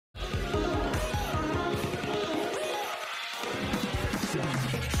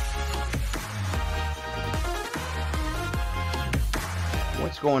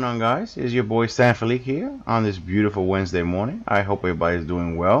going on, guys? It's your boy Sanfalik here on this beautiful Wednesday morning. I hope everybody's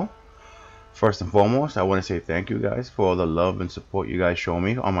doing well. First and foremost, I want to say thank you guys for all the love and support you guys show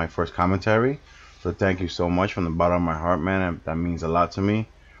me on my first commentary. So thank you so much from the bottom of my heart, man. That means a lot to me.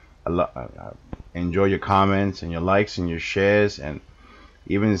 I enjoy your comments and your likes and your shares, and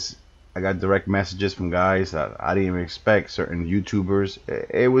even I got direct messages from guys that I didn't even expect. Certain YouTubers.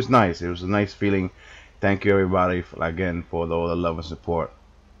 It was nice. It was a nice feeling. Thank you everybody again for all the love and support.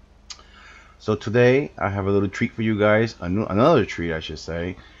 So today I have a little treat for you guys, another treat I should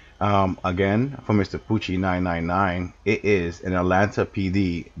say. Again from Mr. Poochie 999. It is an Atlanta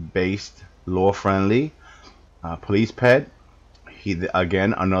PD based law-friendly police pet.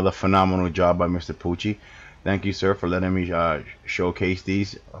 Again, another phenomenal job by Mr. Poochie. Thank you, sir, for letting me showcase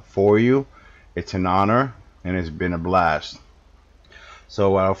these for you. It's an honor and it's been a blast.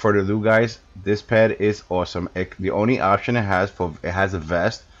 So without further ado, guys, this pet is awesome. The only option it has a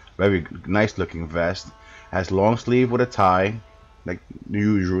vest, very nice looking vest. Has long sleeve with a tie, like the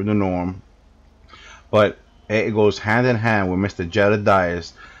usual, the norm. But it goes hand in hand with Mr.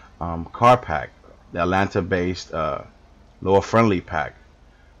 Jedediah's car pack, the Atlanta-based law-friendly pack.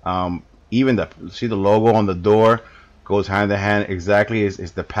 Even see the logo on the door goes hand in hand exactly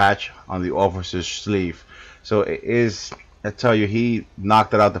is the patch on the officer's sleeve. So it is. I tell you, he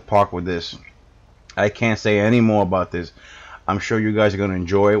knocked it out the park with this. I can't say any more about this. I'm sure you guys are gonna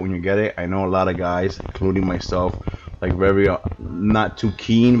enjoy it when you get it. I know a lot of guys, including myself, like very not too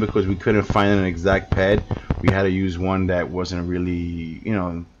keen because we couldn't find an exact pet. We had to use one that wasn't really, you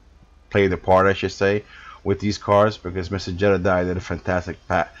know, play the part, I should say, with these cars, because Mr. Jedediah did a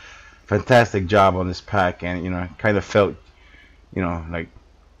fantastic job on this pack, and you know, kind of felt, you know, like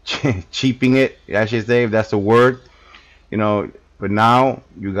cheaping it, I should say, if that's the word. You know, but now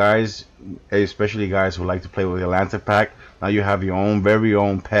you guys, especially guys who like to play with the Atlanta pack, now you have your own very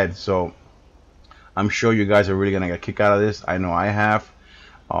own pet. So I'm sure you guys are really gonna get a kick out of this. I know I have.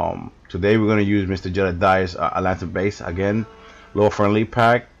 Today we're gonna use Mr. Jedediah's Atlanta base again, law-friendly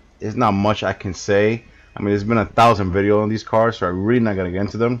pack. There's not much I can say. I mean, there's been 1,000 videos on these cars, so I'm really not gonna get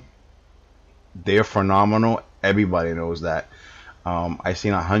into them. They're phenomenal. Everybody knows that. I've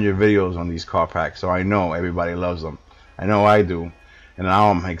seen 100 videos on these car packs, so I know everybody loves them. I know I do, and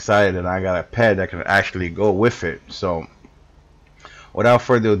now I'm excited that I got a pet that can actually go with it. So without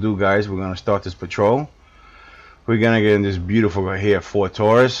further ado, guys, we're gonna start this patrol. We're gonna get in this beautiful right here Ford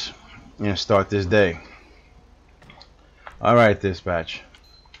Taurus and start this day. All right, dispatch.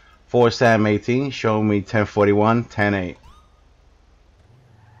 Ford Sam 18, show me 1041, 10-8.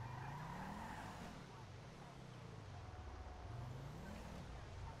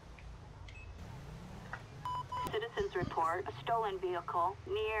 Citizens report a stolen vehicle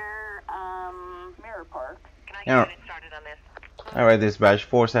near Mirror Park. Can I get it started on this? All right, dispatch.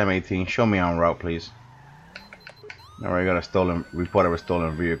 4 Sam 18. Show me on route, please. All right, got a stolen report of a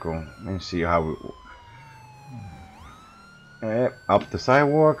stolen vehicle. Let me see how we. Up the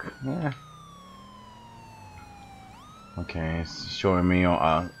sidewalk. Yeah. Okay, it's showing me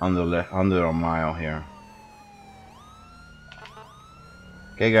under a mile here.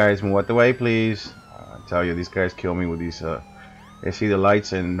 Okay, guys, move out the way, please. I tell you, these guys kill me with these. They see the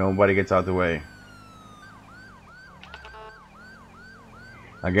lights and nobody gets out the way.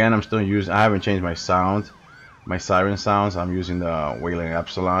 Again, I'm still using. I haven't changed my sound, my siren sounds. I'm using the Wailing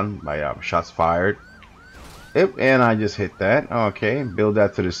Epsilon by Shots Fired. Yep, and I just hit that. Okay, build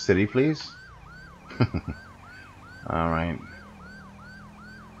that to the city, please. All right.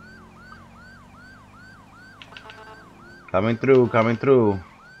 Coming through, coming through.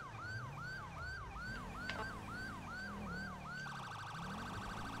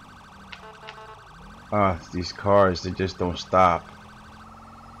 These cars, they just don't stop.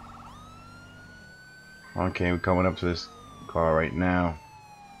 Okay, we're coming up to this car right now.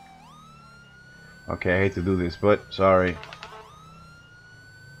 Okay, I hate to do this, but sorry.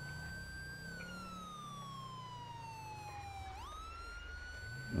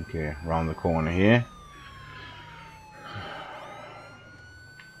 Okay, around the corner here.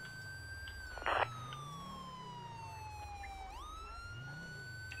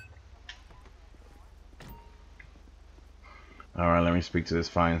 Alright, let me speak to this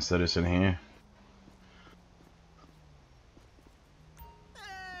fine citizen here.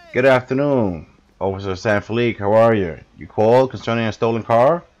 Good afternoon, Officer Sanfalik. How are you? You called concerning a stolen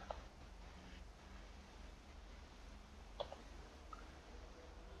car?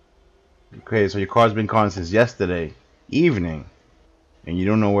 Okay, so your car's been gone since yesterday evening, and you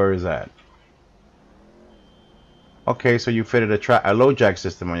don't know where it's at. Okay, so you fitted a low jack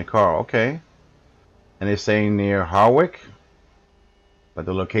system on your car. Okay. And it's saying near Harwick. But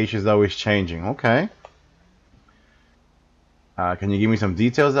the location is always changing. Okay. Can you give me some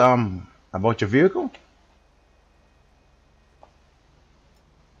details about your vehicle?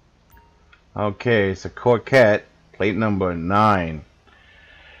 Okay, it's a Corvette, plate number 9.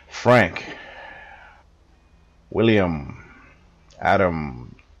 Frank, William,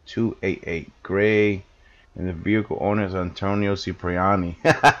 Adam, 288 Gray, and the vehicle owner is Antonio Cipriani.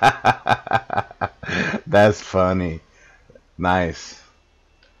 That's funny. Nice.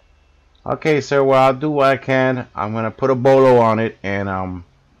 Okay, sir. Well, I'll do what I can. I'm gonna put a bolo on it, and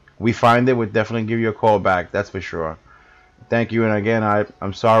we find it, we'll definitely give you a call back. That's for sure. Thank you, and again,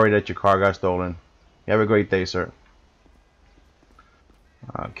 I'm sorry that your car got stolen. You have a great day, sir.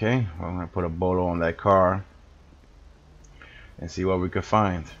 Okay, well, I'm gonna put a bolo on that car and see what we could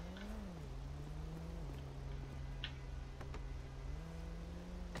find.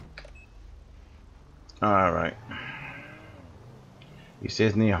 All right. He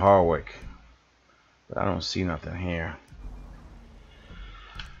says near Harwick, but I don't see nothing here.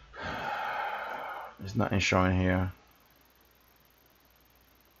 There's nothing showing here.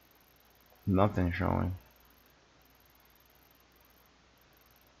 Nothing showing.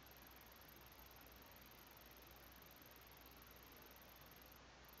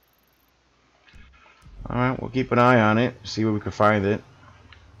 Alright, we'll keep an eye on it, see where we can find it.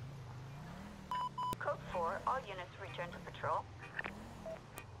 Code 4, all units return to patrol.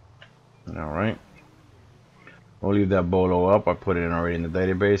 Alright. We'll leave that bolo up. I put it in already in the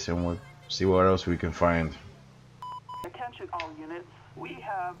database, and we'll see what else we can find. Attention all units. We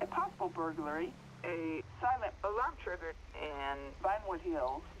have a possible burglary, a silent alarm triggered in Vinewood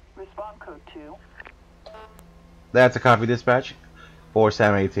Hills. Respond code 2. That's a copy, dispatch.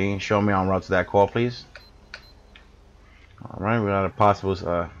 4718. Show me en route to that call, please. Alright, we got a possible,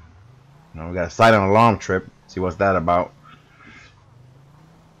 we got a silent alarm trip. See what's that about.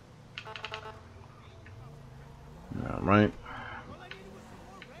 Alright.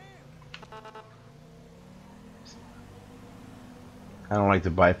 I don't like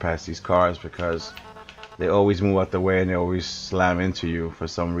to bypass these cars because they always move out the way and they always slam into you for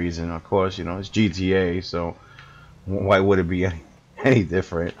some reason. Of course, you know, it's GTA, so why would it be any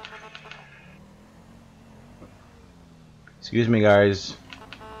different? Excuse me, guys.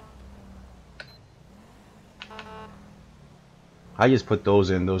 I just put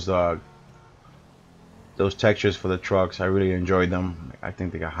those in, those textures for the trucks. I really enjoyed them. I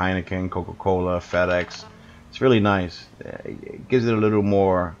think they got Heineken, Coca-Cola, FedEx. It's really nice. It gives it a little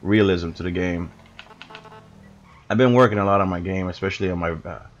more realism to the game. I've been working a lot on my game, especially on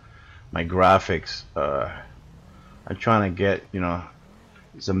my graphics. I'm trying to get, you know,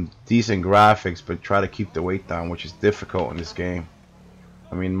 some decent graphics, but try to keep the weight down, which is difficult in this game.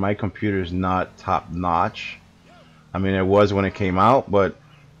 I mean, my computer is not top notch. I mean, it was when it came out, but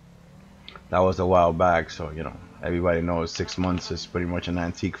that was a while back, so you know, everybody knows 6 months is pretty much an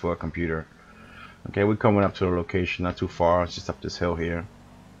antique for a computer. Okay, we're coming up to the location, not too far. It's just up this hill here.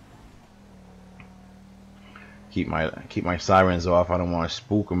 Keep my sirens off. I don't want to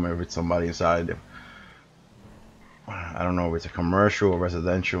spook them if it's somebody inside. I don't know if it's a commercial or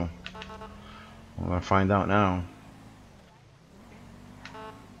residential. We're gonna find out now.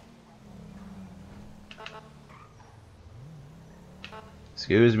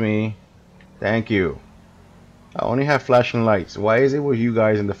 Excuse me. Thank you. I only have flashing lights. Why is it with you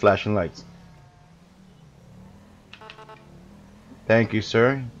guys in the flashing lights? Thank you,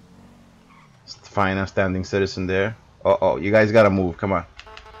 sir. Fine, outstanding citizen there. Uh-oh, you guys gotta move. Come on.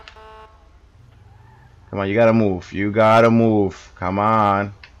 Come on, you gotta move. You gotta move. Come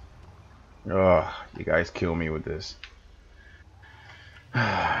on. Oh, you guys kill me with this.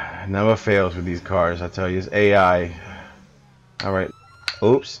 Never fails with these cars. I tell you, it's AI. Alright.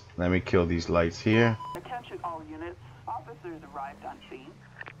 Oops. Let me kill these lights here. Attention all units. Officers arrived on scene.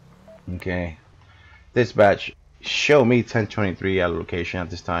 Okay. Dispatch, show me 1023 at a location at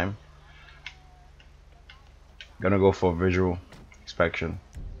this time. Gonna go for visual inspection.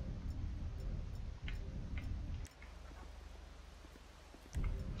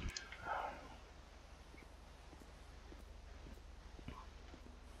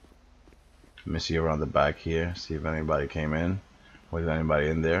 Let me see around the back here, see if anybody came in. Was anybody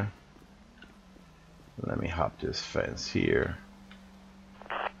in there? Let me hop this fence here.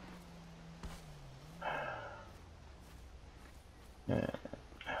 Yeah.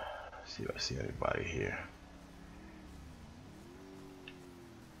 See if I see anybody here.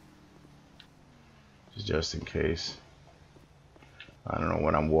 Just in case. I don't know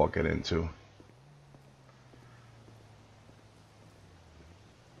what I'm walking into.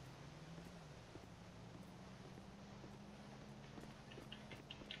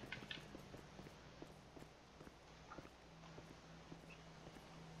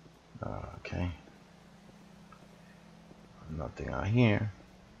 Okay. Nothing out here.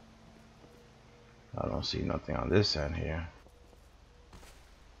 I don't see nothing on this end here.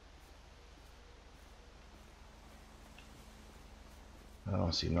 I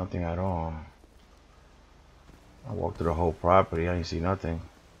don't see nothing at all. I walked through the whole property. I didn't see nothing.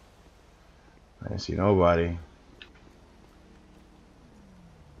 I didn't see nobody.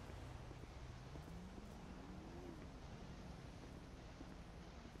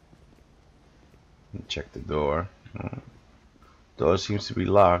 Check the door. Door seems to be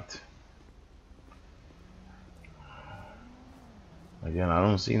locked. Again, I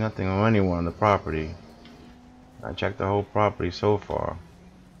don't see nothing on anyone on the property. I checked the whole property so far.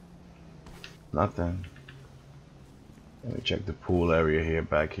 Nothing. Let me check the pool area here,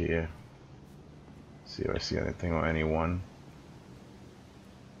 back here. See if I see anything on anyone.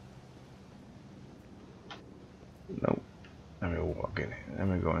 Nope. Let me walk in. Let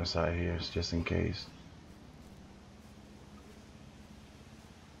me go inside here just in case.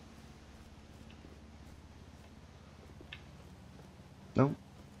 Nope.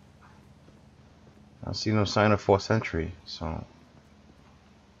 I see no sign of 4th century, so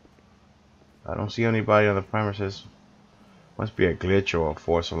I don't see anybody on the premises. Must be a glitch or a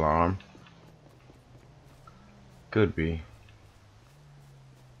false alarm. Could be.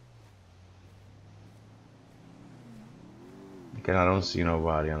 Again, I don't see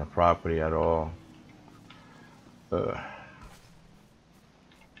nobody on the property at all.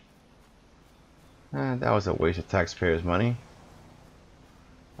 That was a waste of taxpayers' money.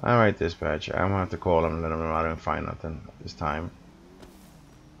 Alright, dispatch. I'm gonna have to call them and let them know I didn't find nothing this time.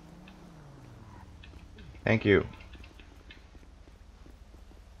 Thank you.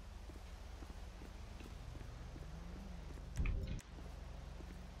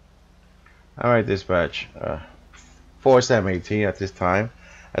 Alright, dispatch. 4718 at this time.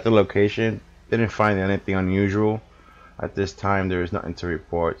 At the location, didn't find anything unusual. At this time, there is nothing to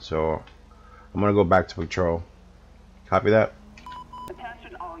report, so I'm gonna go back to patrol. Copy that?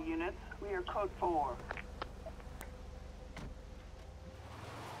 Attention all units, we are code 4.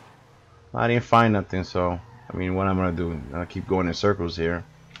 I didn't find nothing, so I mean, what I'm gonna do? I'll keep going in circles here.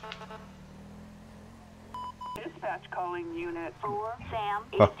 Dispatch calling unit 4, Sam,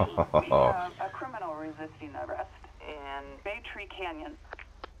 18. we have a criminal resisting arrest in Bay Tree Canyon.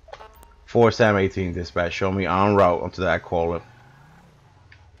 4 Sam 18 dispatch. Show me en route up to that caller.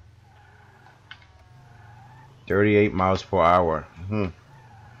 38 miles per hour.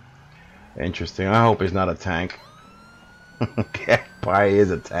 Interesting. I hope it's not a tank. Probably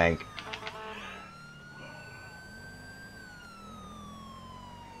is a tank.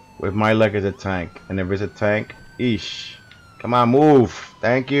 With my luck, it's a tank. And if it's a tank, eesh. Come on, move.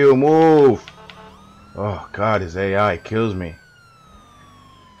 Thank you, move. Oh God, this AI kills me.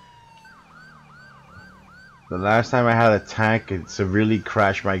 The last time I had a tank, it severely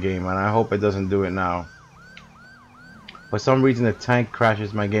crashed my game, and I hope it doesn't do it now. For some reason, the tank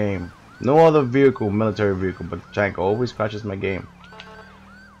crashes my game. No other vehicle, military vehicle, but the tank always crashes my game.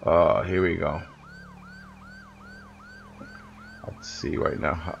 Oh, here we go. Let's see right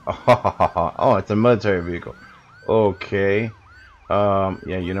now. Oh, it's a military vehicle. Okay. Yeah,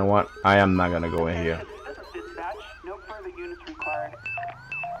 you know what? I am not gonna go in here. Dispatch, no further units required.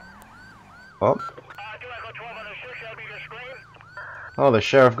 Oh. Oh, the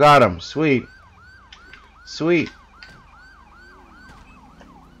sheriff got him. Sweet. Sweet.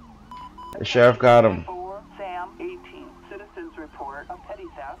 The sheriff got him. 4 Sam 18, citizens report of petty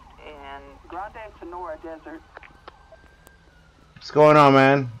theft in Grande Sonora Desert. What's going on,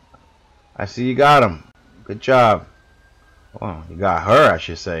 man? I see you got him. Good job. Oh, you got her, I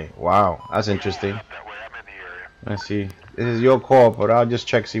should say. Wow, that's interesting. Let's see. This is your call, but I'll just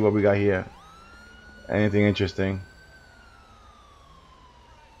check, see what we got here. Anything interesting?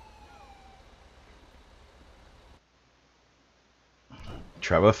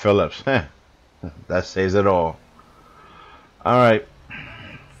 Trevor Phillips. That says it all. Alright.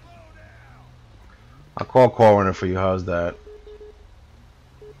 I'll call coroner for you. How's that?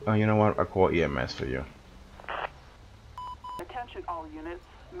 Oh, you know what? I'll call EMS for you. Attention all units,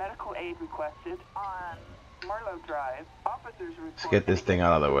 medical aid requested on Marlowe Drive. Officers report. Let's get this thing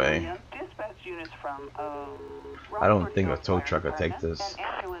out of the way. Dispatch units from I don't think a tow truck will take this.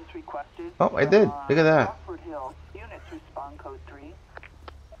 Ambulance requested. Oh, I did. Look at that. Rockford Hill. Units respond code 3.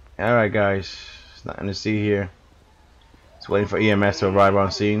 Alright, guys. There's nothing to see here. Just waiting for EMS to arrive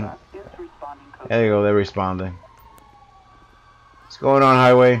on scene. There you go. They're responding. What's going on,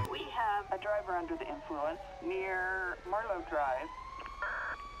 highway? We have a driver under the influence near Marlowe Drive.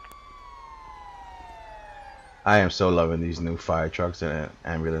 I am so loving these new fire trucks and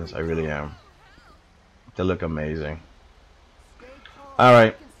ambulance. I really am. They look amazing.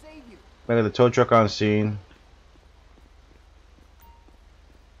 Alright. Look at the tow truck on scene.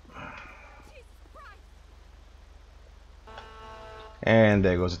 And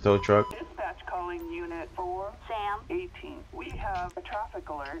there goes the tow truck. Dispatch calling Unit 4, Sam. 18. We have a traffic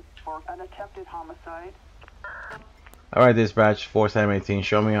alert for an attempted homicide. Alright, dispatch 4 Sam 18.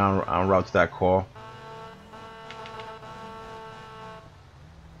 Show me on route to that call.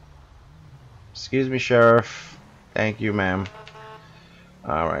 Excuse me, Sheriff. Thank you, ma'am.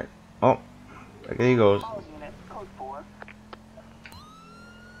 Alright. Oh, there he goes. All units, code 4.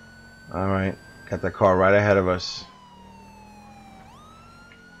 Alright. Got the car right ahead of us.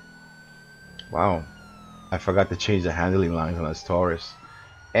 Wow. I forgot to change the handling lines on this Taurus.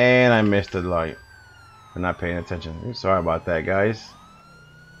 And I missed the light for not paying attention. Sorry about that, guys.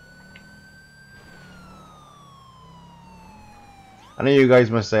 I know you guys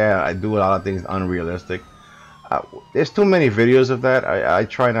must say I do a lot of things unrealistic. There's too many videos of that. I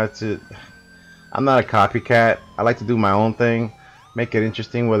try not to. I'm not a copycat. I like to do my own thing, make it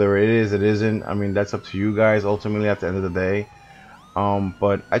interesting. Whether it is, it isn't. I mean, that's up to you guys ultimately at the end of the day.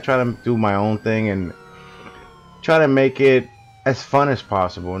 But I try to do my own thing and try to make it as fun as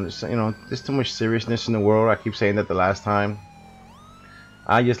possible. And you know, there's too much seriousness in the world. I keep saying that the last time.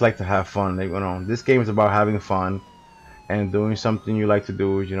 I just like to have fun. You know, this game is about having fun and doing something you like to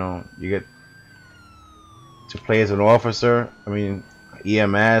do. You know, you get to play as an officer. I mean,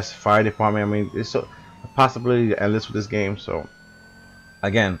 EMS, fire department. I mean, it's so the possibility endless with this game. So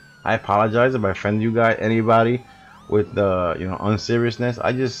again, I apologize if I offend you guys, anybody, with the unseriousness.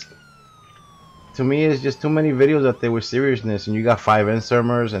 To me, it's just too many videos out there with seriousness, and you got 5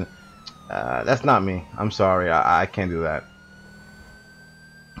 insermers, and that's not me. I'm sorry, I can't do that.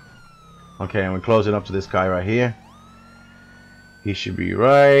 Okay, and we're closing up to this guy right here. He should be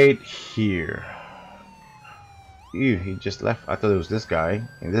right here. Ew, he just left. I thought it was this guy,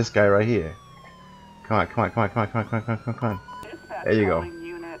 and this guy right here. Come on, come on, come on, come on, come on, come on, come on, come on. There you go.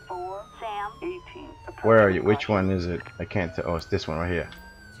 Unit 4, Sam. 18. Where are you? Which one is it? I can't tell. Oh, it's this one right here.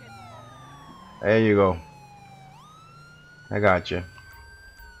 There you go. I got you.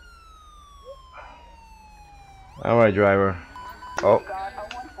 All right, driver. Oh,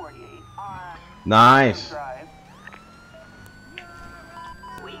 nice.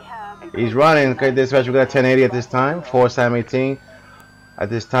 He's running. Okay, dispatch. We got 1080 at this time. 4 Sam 18. At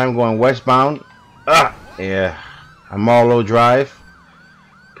this time, going westbound. Yeah. I'm Marlow Drive.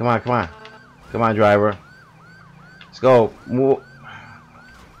 Come on, come on. Come on, driver. Let's go. Move.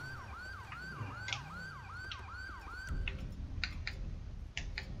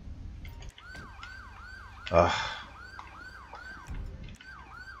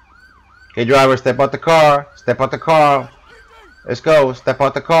 Okay, driver, step out the car. Step out the car. Let's go. Step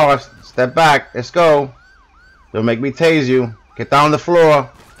out the car. Step back. Let's go. Don't make me tase you. Get down the floor.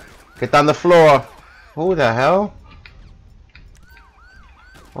 Get down the floor. Who the hell?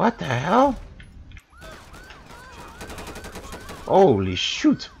 What the hell? Holy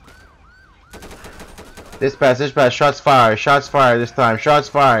shoot. Dispatch, dispatch. Shots fired. Shots fired this time. Shots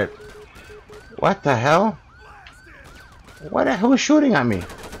fired. What the hell? What the hell is shooting at me?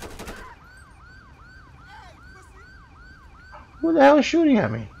 Who the hell is shooting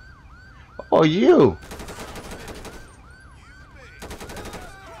at me? Oh, you.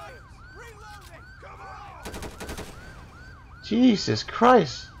 Jesus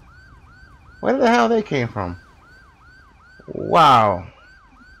Christ. Where the hell they came from? Wow.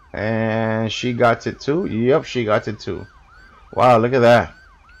 And she got it too? Yep, she got it too. Wow, look at that.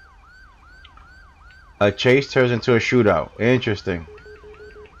 A chase turns into a shootout. Interesting.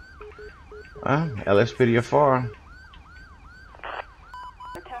 L.S.P.D.F.R.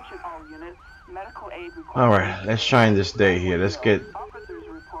 Attention all units. Medical aid required. Alright, let's shine this day here. Let's get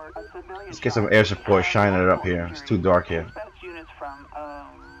some air support shining it up here. It's too dark here.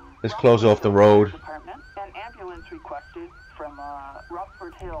 Let's close off the road.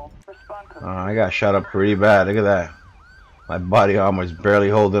 I got shot up pretty bad. Look at that. My body armor is barely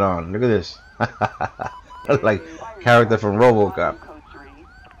holding on. Look at this. Like character from RoboCop.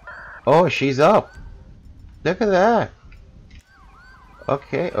 Oh, she's up. Look at that.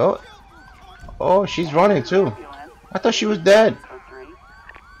 Okay. Oh, she's running too. I thought she was dead.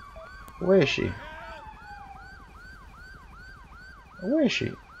 Where is she? Where is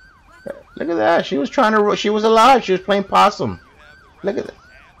she? Look at that. She was trying to. She was alive. She was playing possum. Look at that.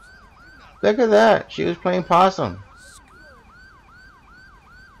 Look at that. She was playing possum.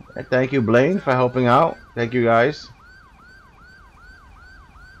 Thank you, Blaine, for helping out. Thank you, guys.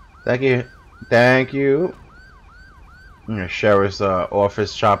 Thank you. Thank you. Sheriff's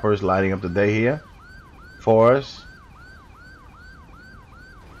office choppers lighting up the day here for us.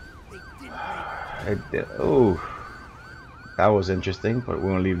 Ooh, that was interesting, but we're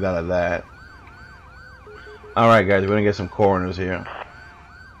gonna leave that at that. All right, guys, we're gonna get some coroners here.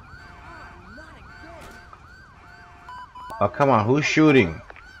 Oh, come on, who's shooting?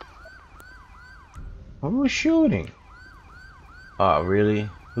 Who's shooting? Oh, really?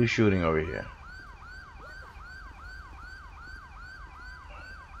 Who's shooting over here?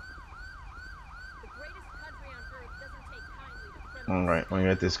 Alright, we're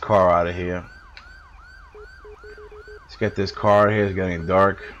gonna get this car out of here. Let's get this car out of here. It's getting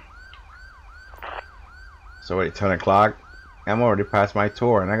dark. It's already 10 o'clock. I'm already past my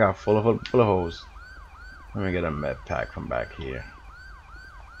tour and I got full of holes. Let me get a med pack from back here.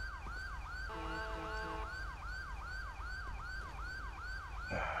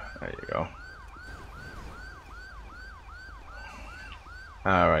 There you go.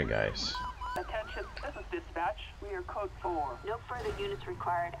 Alright, guys. Attention, this is dispatch. We are code 4. No further units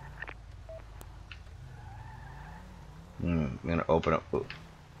required. I'm gonna open up.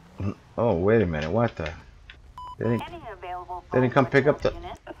 Oh, wait a minute. What the? Any available They didn't come pick up the.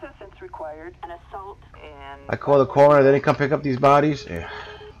 unit, Assistance required. an assault, And I called the coroner. They didn't come pick up these bodies. Yeah,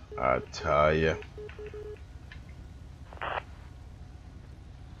 I tell you.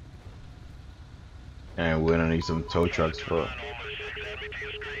 And we're gonna need some tow trucks for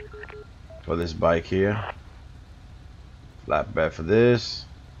this bike here. Flatbed for this.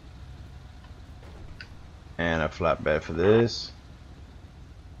 And a flatbed for this.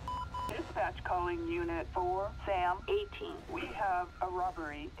 dispatch calling unit 4, Sam. 18. We have a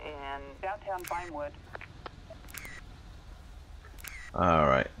robbery in downtown Vinewood.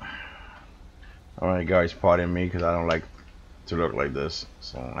 Alright. Alright, guys, pardon me because I don't like to look like this.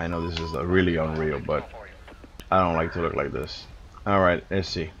 So I know this is really unreal, but I don't like to look like this. Alright, let's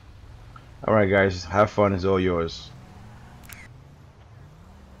see. Alright, guys, have fun. It's all yours.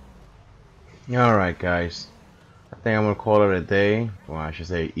 Alright, guys. I think I'm going to call it a day. Well, I should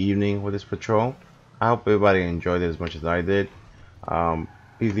say evening with this patrol. I hope everybody enjoyed it as much as I did.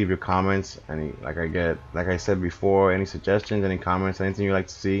 Please leave your comments. Like I said before, any suggestions, any comments, anything you'd like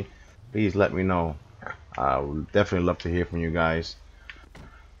to see, please let me know. I would definitely love to hear from you guys.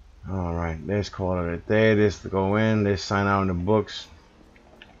 Alright, let's call it a day. Let's go in. Let's sign out in the books.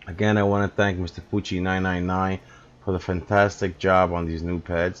 Again, I want to thank Mr. Pucci999 for the fantastic job on these new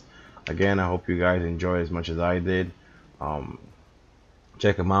peds. Again, I hope you guys enjoy as much as I did.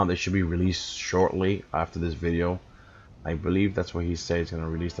 Check them out. They should be released shortly after this video. I believe that's what he said. He's going to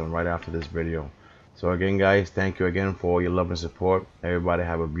release them right after this video. So again, guys, thank you again for all your love and support. Everybody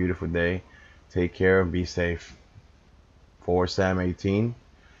have a beautiful day. Take care and be safe. For Sam 18.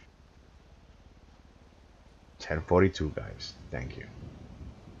 1042, guys. Thank you.